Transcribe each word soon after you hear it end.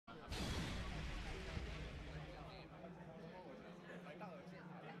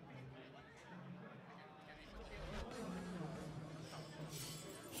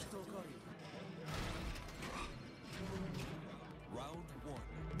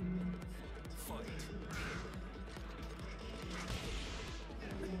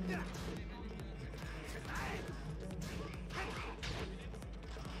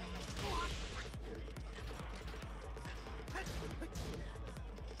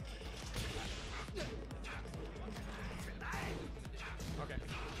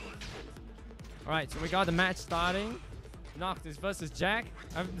Alright, so we got the match starting. Noctis versus Jack.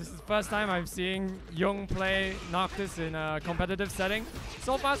 This is the first time I'm seeing Young play Noctis in a competitive setting.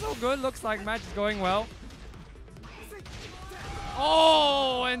 So far so good, looks like match is going well.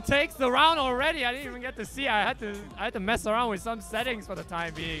 Oh, and takes the round already. I didn't even get to see. I had to mess around with some settings for the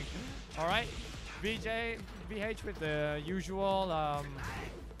time being. Alright, VH with the usual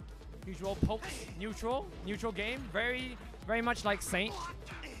usual pokes, neutral game. Very much like Saint.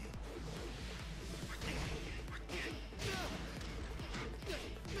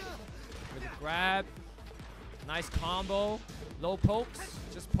 With a grab, nice combo, low pokes,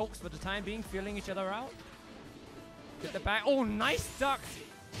 just pokes for the time being, feeling each other out. Get the back, oh nice duck!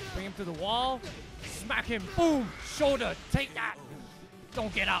 Bring him to the wall, smack him, boom, shoulder, take that!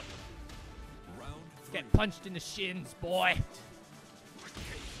 Don't get up. Get punched in the shins, boy.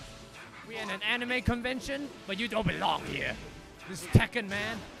 We in an anime convention, but you don't belong here. This is Tekken,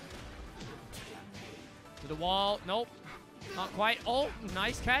 man. To the wall, nope. Not quite. Oh,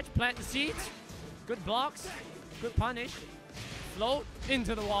 nice catch. Plant the seeds. Good blocks. Good punish. Float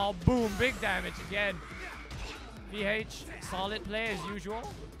into the wall. Boom. Big damage again. VH, solid play as usual.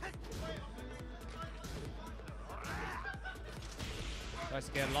 Tries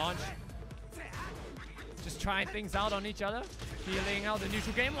to get a launch. Just trying things out on each other. Feeling out the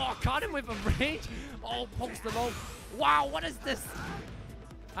neutral game. Oh, caught him with a range. Oh, pokes the low. Wow, what is this?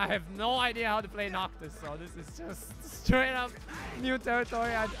 I have no idea how to play Noctis, so this is just straight up new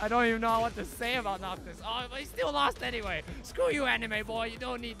territory. I don't even know what to say about Noctis. Oh, but he still lost anyway. Screw you, anime boy. You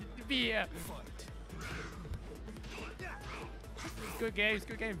don't need to be here. Good games,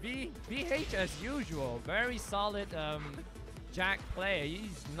 good game. VH as usual. Very solid Jack play.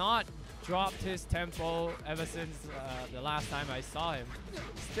 He's not dropped his tempo ever since the last time I saw him.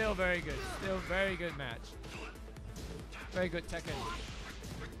 Still very good. Still very good match. Very good Tekken.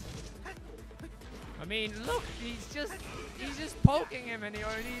 I mean, look, he's just poking him, and he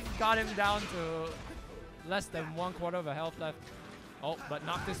already got him down to less than 1/4 of a health left. Oh, but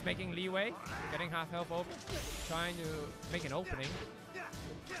Noctis making leeway, getting half health over, trying to make an opening,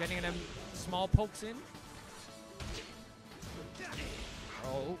 getting them small pokes in.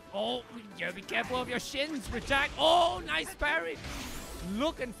 Oh, yeah, be careful of your shins, Jack. Oh, nice parry.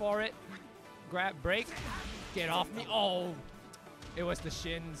 Looking for it. Grab, break, get off me. Oh, it was the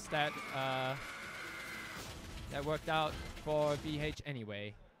shins that that worked out for VH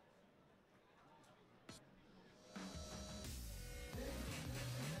anyway.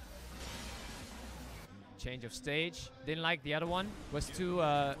 Change of stage. Didn't like the other one. Was too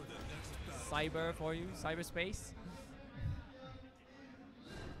cyber for you, cyberspace.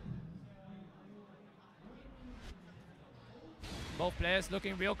 Both players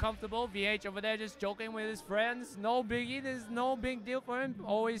looking real comfortable. VH over there just joking with his friends. No biggie. There's no big deal for him.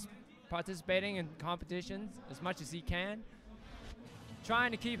 Always participating in competitions as much as he can.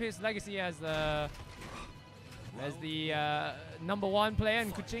 Trying to keep his legacy as the #1 player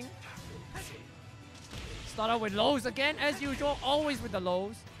in Kuching. Start out with lows again, as usual. Always with the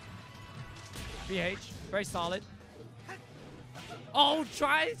lows. VH, very solid. Oh,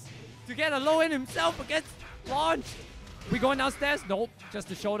 tries to get a low in himself, but gets launched. We going downstairs? Nope. Just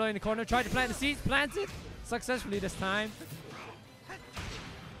the shoulder in the corner. Tried to plant the seeds. Plants it. Successfully this time.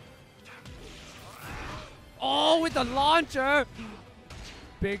 Oh, with the launcher.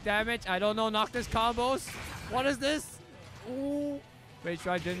 Big damage. I don't know Noctis combos. What is this? Ooh. Rage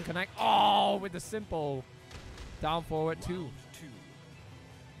Drive didn't connect. Oh, with the simple. Down forward 2.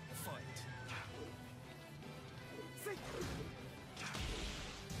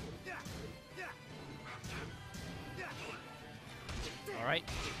 Alright,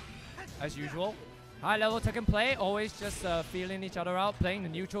 as usual. High level Tekken play, always just feeling each other out, playing the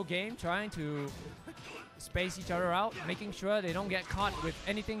neutral game, trying to space each other out, making sure they don't get caught with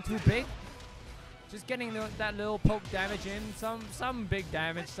anything too big. Just getting that little poke damage in, some big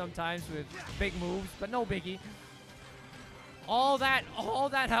damage sometimes with big moves, but no biggie. All that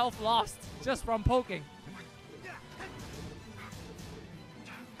health lost just from poking.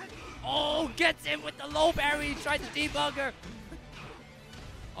 Oh, gets him with the low parry, tried to debugger.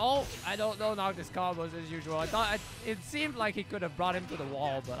 Oh, I don't know Noctis combos as usual. I thought it seemed like he could have brought him to the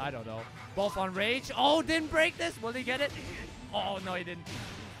wall, but I don't know. Both on rage. Oh, didn't break this. Will he get it? Oh, no, he didn't.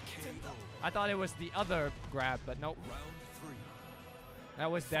 I thought it was the other grab, but nope.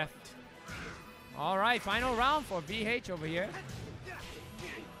 That was death. All right, final round for VH over here.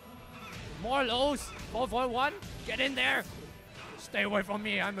 More lows. 4-4-1. Get in there. Stay away from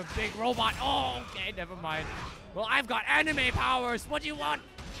me. I'm a big robot. Oh, okay, never mind. Well, I've got anime powers. What do you want?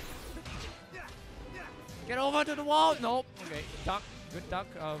 Get over to the wall. Nope. Okay, duck. Good duck.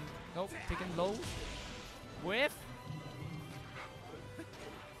 Nope, taking low. Whiff.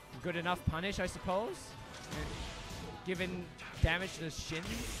 Good enough punish, I suppose. And giving damage to the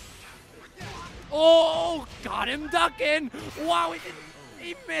shins. Oh, got him ducking. Wow,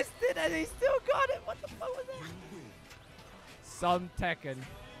 he missed it and he still got it. What the fuck was that? Some Tekken.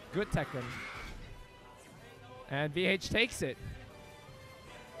 Good Tekken. And VH takes it.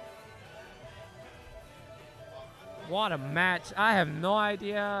 What a match. I have no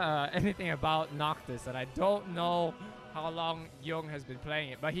idea anything about Noctis, and I don't know how long Jung has been playing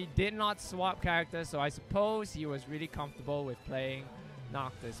it, but he did not swap characters, so I suppose he was really comfortable with playing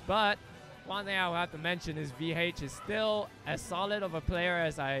Noctis. But one thing I will have to mention is VH is still as solid of a player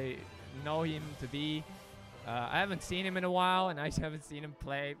as I know him to be. I haven't seen him in a while, and I haven't seen him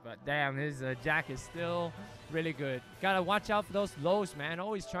play, but damn, his Jack is still really good. Gotta watch out for those lows, man.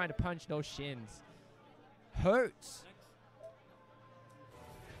 Always trying to punch those shins. Hurts.